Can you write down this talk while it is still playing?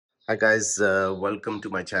Hi guys, welcome to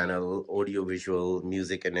my channel, Audio Visual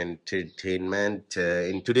Music and Entertainment.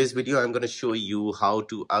 In today's video, I'm going to show you how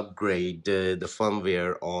to upgrade the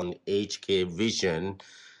firmware on HIKVISION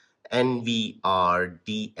NVR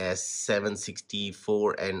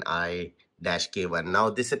DS764NI-K1. Now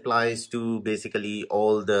this applies to basically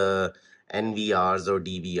all the NVRs or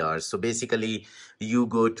DVRs. So basically you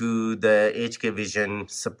go to the HIKVISION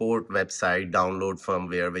support website, download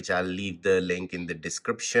firmware, which I'll leave the link in the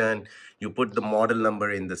description. You put the model number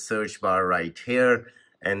in the search bar right here,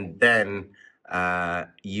 and then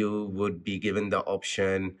you would be given the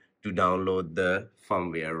option to download the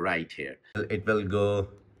firmware right here. It will go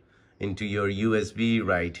into your USB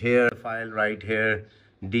right here, file right here,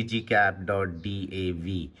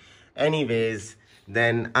 digicap.dav. Anyways,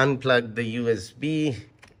 then unplug the USB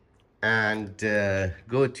and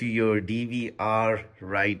go to your DVR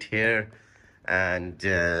right here and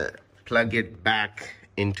plug it back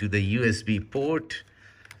into the USB port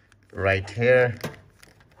right here,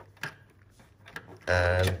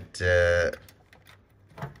 and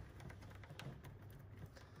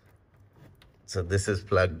so this is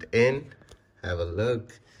plugged in. Have a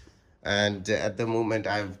look. And at the moment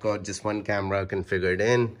I've got just one camera configured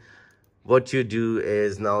in. What you do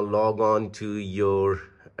is now log on to your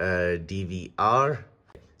DVR.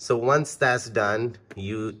 So once that's done,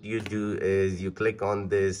 you do is you click on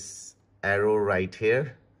this arrow right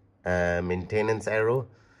here, maintenance arrow,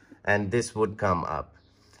 and this would come up.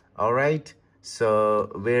 All right,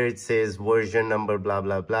 so where it says version number blah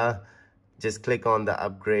blah blah, just click on the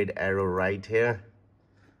upgrade arrow right here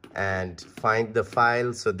and find the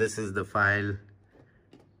file. So this is the file,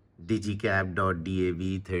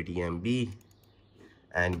 digicap.dav 30 MB,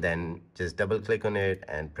 and then just double click on it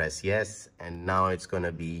and press yes, and now it's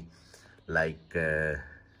gonna be like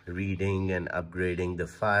reading and upgrading the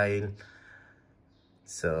file.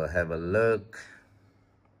 So have a look.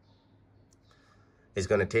 It's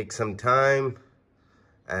gonna take some time,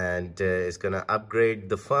 and it's gonna upgrade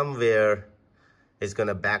the firmware. It's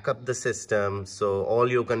gonna back up the system, so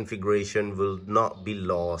all your configuration will not be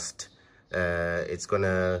lost. It's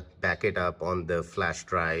gonna back it up on the flash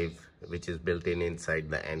drive, which is built in inside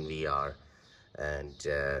the NVR, and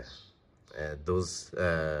those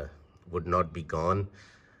would not be gone.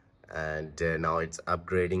 And now it's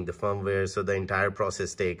upgrading the firmware. So the entire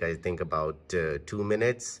process take, I think, about 2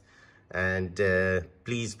 minutes. And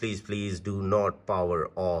please do not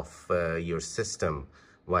power off your system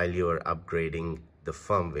while you're upgrading the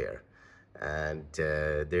firmware. And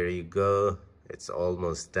there you go, it's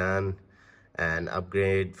almost done, and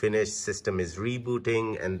upgrade finished. System is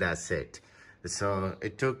rebooting, and that's it. So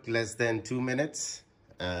it took less than 2 minutes.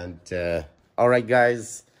 And all right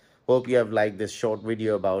guys, hope you have liked this short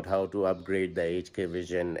video about how to upgrade the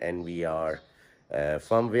HIKVISION NVR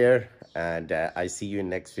firmware, and I see you in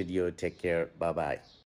next video. Take care. Bye bye.